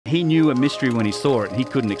He knew a mystery when he saw it, and he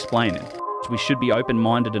couldn't explain it. We should be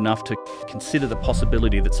open-minded enough to consider the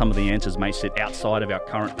possibility that some of the answers may sit outside of our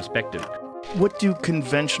current perspective. What do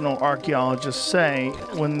conventional archaeologists say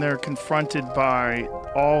when they're confronted by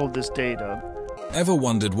all of this data? Ever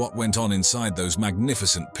wondered what went on inside those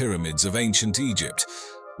magnificent pyramids of ancient Egypt?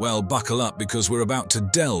 Well, buckle up, because we're about to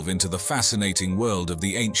delve into the fascinating world of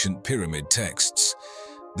the ancient pyramid texts.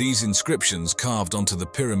 These inscriptions carved onto the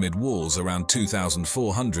pyramid walls around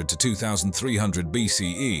 2400 to 2300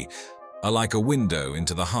 BCE are like a window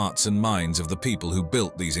into the hearts and minds of the people who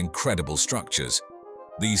built these incredible structures.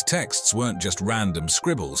 These texts weren't just random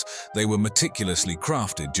scribbles, they were meticulously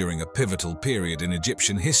crafted during a pivotal period in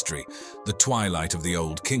Egyptian history, the twilight of the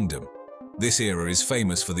Old Kingdom. This era is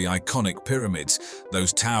famous for the iconic pyramids,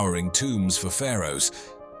 those towering tombs for pharaohs.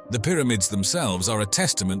 The pyramids themselves are a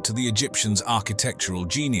testament to the Egyptians' architectural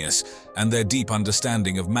genius and their deep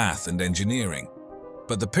understanding of math and engineering.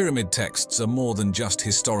 But the pyramid texts are more than just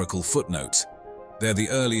historical footnotes. They're the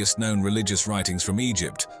earliest known religious writings from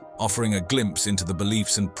Egypt, offering a glimpse into the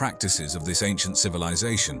beliefs and practices of this ancient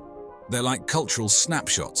civilization. They're like cultural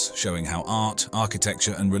snapshots showing how art,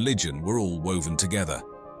 architecture, and religion were all woven together.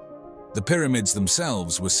 The pyramids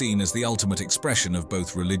themselves were seen as the ultimate expression of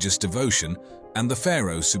both religious devotion and the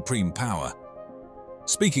pharaoh's supreme power.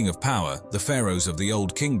 Speaking of power, the pharaohs of the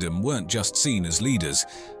Old Kingdom weren't just seen as leaders,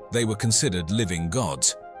 they were considered living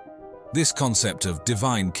gods. This concept of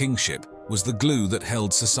divine kingship was the glue that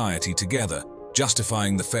held society together,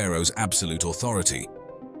 justifying the pharaoh's absolute authority.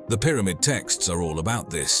 The pyramid texts are all about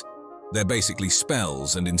this. They're basically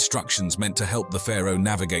spells and instructions meant to help the pharaoh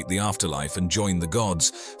navigate the afterlife and join the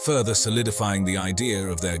gods, further solidifying the idea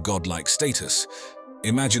of their godlike status.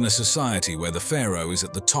 Imagine a society where the pharaoh is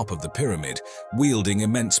at the top of the pyramid, wielding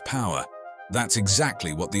immense power. That's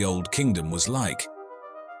exactly what the Old Kingdom was like.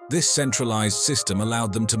 This centralized system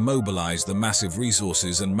allowed them to mobilize the massive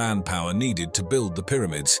resources and manpower needed to build the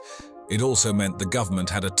pyramids. It also meant the government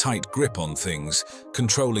had a tight grip on things,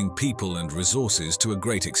 controlling people and resources to a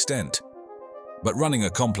great extent. But running a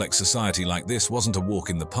complex society like this wasn't a walk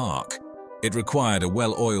in the park. It required a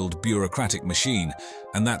well-oiled bureaucratic machine,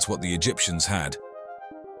 and that's what the Egyptians had.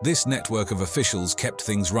 This network of officials kept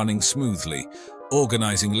things running smoothly,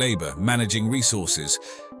 organizing labor, managing resources,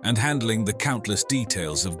 and handling the countless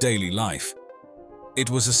details of daily life. It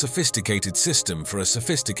was a sophisticated system for a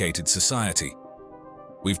sophisticated society.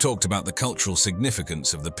 We've talked about the cultural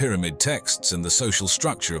significance of the pyramid texts and the social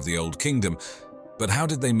structure of the Old Kingdom, but how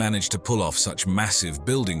did they manage to pull off such massive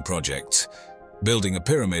building projects? Building a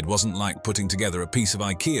pyramid wasn't like putting together a piece of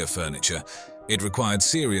IKEA furniture. It required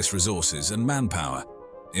serious resources and manpower.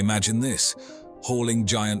 Imagine this: hauling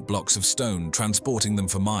giant blocks of stone, transporting them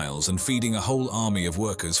for miles, and feeding a whole army of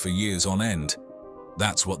workers for years on end.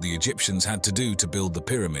 That's what the Egyptians had to do to build the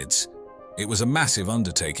pyramids. It was a massive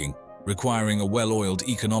undertaking, requiring a well-oiled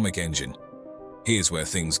economic engine. Here's where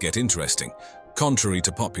things get interesting. Contrary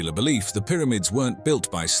to popular belief, the pyramids weren't built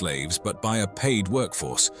by slaves, but by a paid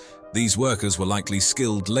workforce. These workers were likely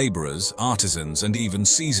skilled laborers, artisans, and even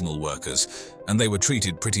seasonal workers, and they were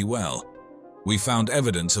treated pretty well. We found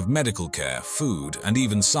evidence of medical care, food, and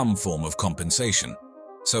even some form of compensation.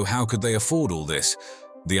 So how could they afford all this?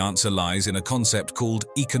 The answer lies in a concept called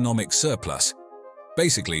economic surplus.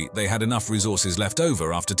 Basically, they had enough resources left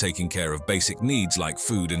over after taking care of basic needs like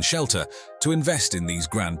food and shelter to invest in these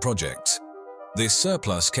grand projects. This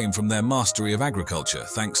surplus came from their mastery of agriculture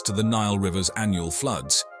thanks to the Nile River's annual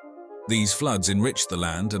floods. These floods enriched the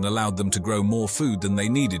land and allowed them to grow more food than they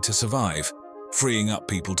needed to survive, freeing up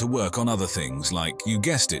people to work on other things like, you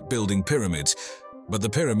guessed it, building pyramids. But the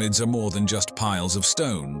pyramids are more than just piles of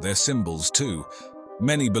stone, they're symbols too.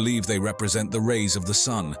 Many believe they represent the rays of the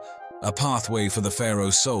sun, a pathway for the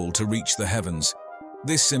pharaoh's soul to reach the heavens.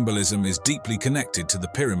 This symbolism is deeply connected to the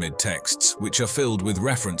pyramid texts, which are filled with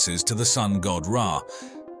references to the sun god Ra.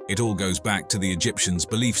 It all goes back to the Egyptians'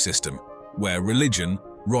 belief system, where religion,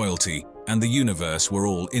 royalty, and the universe were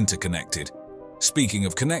all interconnected. Speaking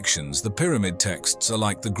of connections, the pyramid texts are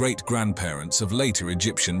like the great-grandparents of later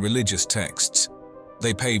Egyptian religious texts.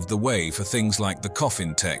 They paved the way for things like the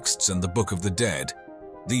coffin texts and the Book of the Dead.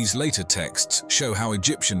 These later texts show how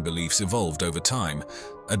Egyptian beliefs evolved over time,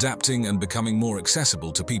 adapting and becoming more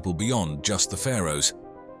accessible to people beyond just the pharaohs.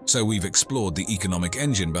 So we've explored the economic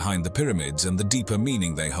engine behind the pyramids and the deeper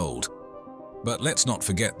meaning they hold. But let's not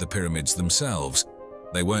forget the pyramids themselves.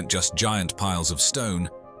 They weren't just giant piles of stone.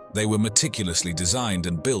 They were meticulously designed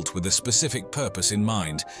and built with a specific purpose in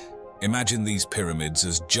mind. Imagine these pyramids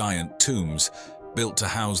as giant tombs, built to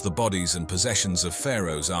house the bodies and possessions of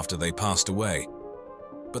pharaohs after they passed away.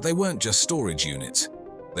 But they weren't just storage units.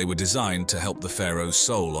 They were designed to help the pharaoh's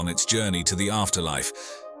soul on its journey to the afterlife,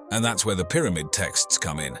 and that's where the pyramid texts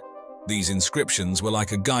come in. These inscriptions were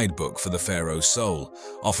like a guidebook for the pharaoh's soul,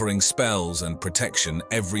 offering spells and protection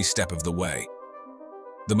every step of the way.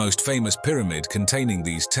 The most famous pyramid containing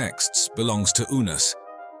these texts belongs to Unas,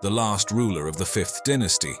 the last ruler of the 5th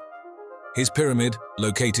dynasty. His pyramid,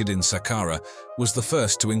 located in Saqqara, was the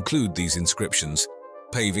first to include these inscriptions,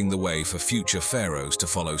 paving the way for future pharaohs to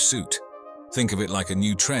follow suit. Think of it like a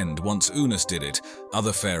new trend. Once Unas did it,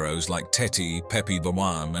 other pharaohs like Teti, Pepi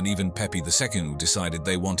I, and even Pepi II decided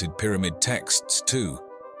they wanted pyramid texts too.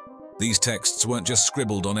 These texts weren't just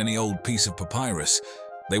scribbled on any old piece of papyrus.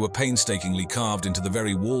 They were painstakingly carved into the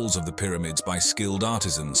very walls of the pyramids by skilled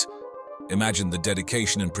artisans. Imagine the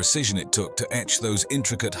dedication and precision it took to etch those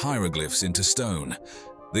intricate hieroglyphs into stone.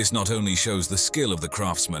 This not only shows the skill of the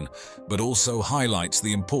craftsman, but also highlights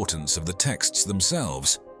the importance of the texts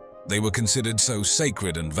themselves. They were considered so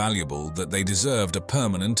sacred and valuable that they deserved a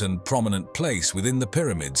permanent and prominent place within the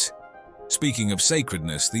pyramids. Speaking of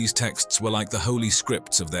sacredness, these texts were like the holy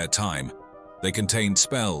scripts of their time. They contained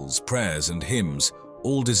spells, prayers, and hymns,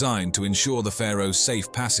 all designed to ensure the pharaoh's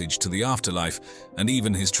safe passage to the afterlife and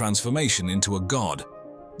even his transformation into a god.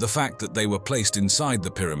 The fact that they were placed inside the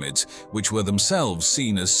pyramids, which were themselves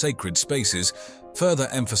seen as sacred spaces, further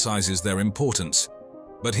emphasizes their importance.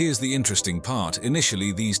 But here's the interesting part.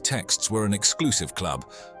 Initially, these texts were an exclusive club.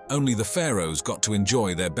 Only the pharaohs got to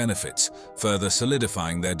enjoy their benefits, further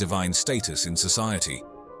solidifying their divine status in society.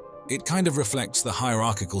 It kind of reflects the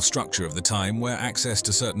hierarchical structure of the time, where access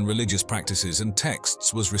to certain religious practices and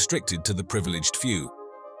texts was restricted to the privileged few.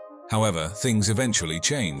 However, things eventually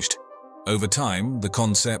changed. Over time, the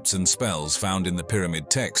concepts and spells found in the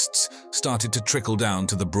pyramid texts started to trickle down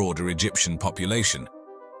to the broader Egyptian population.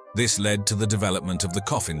 This led to the development of the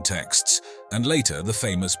coffin texts, and later the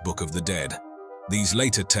famous Book of the Dead. These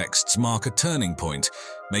later texts mark a turning point,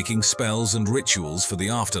 making spells and rituals for the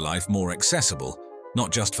afterlife more accessible,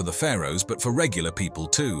 not just for the pharaohs but for regular people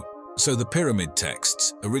too. So the pyramid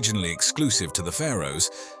texts, originally exclusive to the pharaohs,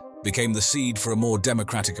 became the seed for a more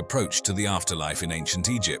democratic approach to the afterlife in ancient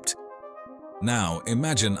Egypt. Now,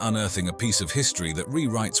 imagine unearthing a piece of history that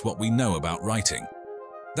rewrites what we know about writing.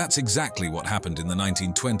 That's exactly what happened in the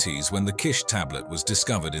 1920s when the Kish tablet was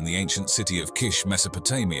discovered in the ancient city of Kish,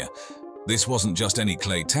 Mesopotamia. This wasn't just any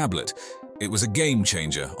clay tablet. It was a game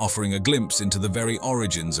changer, offering a glimpse into the very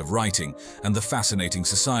origins of writing and the fascinating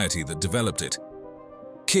society that developed it.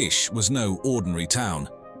 Kish was no ordinary town.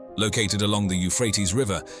 Located along the Euphrates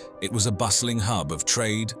River, it was a bustling hub of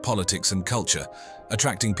trade, politics, and culture,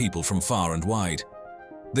 attracting people from far and wide.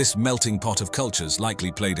 This melting pot of cultures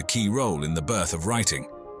likely played a key role in the birth of writing,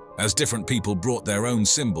 as different people brought their own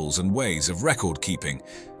symbols and ways of record-keeping,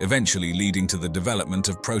 eventually leading to the development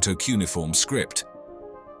of proto-cuneiform script.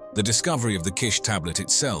 The discovery of the Kish tablet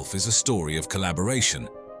itself is a story of collaboration.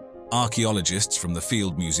 Archaeologists from the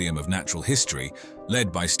Field Museum of Natural History,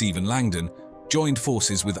 led by Stephen Langdon, joined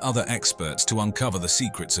forces with other experts to uncover the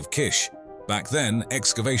secrets of Kish. Back then,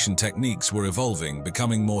 excavation techniques were evolving,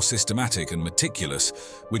 becoming more systematic and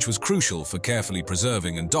meticulous, which was crucial for carefully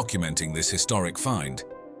preserving and documenting this historic find.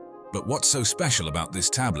 But what's so special about this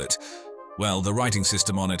tablet? Well, the writing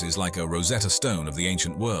system on it is like a Rosetta Stone of the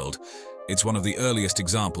ancient world. It's one of the earliest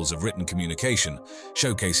examples of written communication,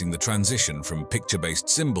 showcasing the transition from picture-based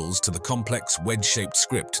symbols to the complex wedge-shaped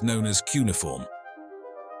script known as cuneiform.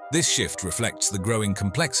 This shift reflects the growing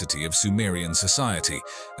complexity of Sumerian society,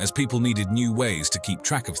 as people needed new ways to keep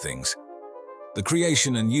track of things. The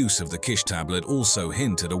creation and use of the Kish tablet also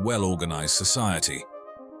hint at a well-organized society.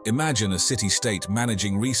 Imagine a city-state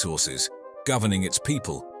managing resources, governing its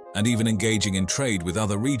people, and even engaging in trade with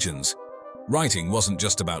other regions. Writing wasn't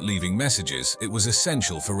just about leaving messages, it was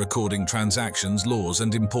essential for recording transactions, laws,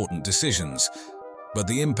 and important decisions. But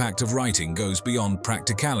the impact of writing goes beyond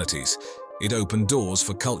practicalities. It opened doors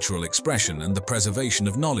for cultural expression and the preservation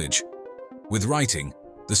of knowledge. With writing,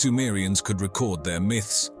 the Sumerians could record their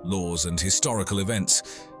myths, laws, and historical events,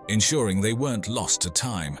 ensuring they weren't lost to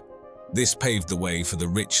time. This paved the way for the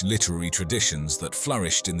rich literary traditions that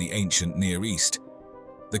flourished in the ancient Near East.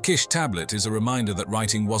 The Kish tablet is a reminder that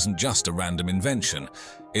writing wasn't just a random invention.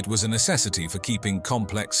 It was a necessity for keeping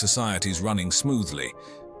complex societies running smoothly.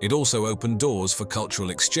 It also opened doors for cultural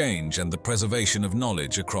exchange and the preservation of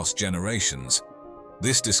knowledge across generations.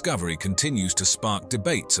 This discovery continues to spark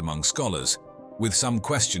debates among scholars, with some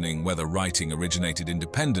questioning whether writing originated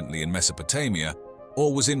independently in Mesopotamia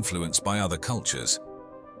or was influenced by other cultures.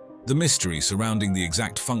 The mystery surrounding the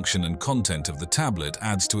exact function and content of the tablet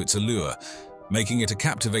adds to its allure, making it a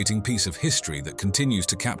captivating piece of history that continues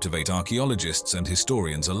to captivate archaeologists and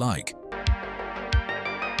historians alike.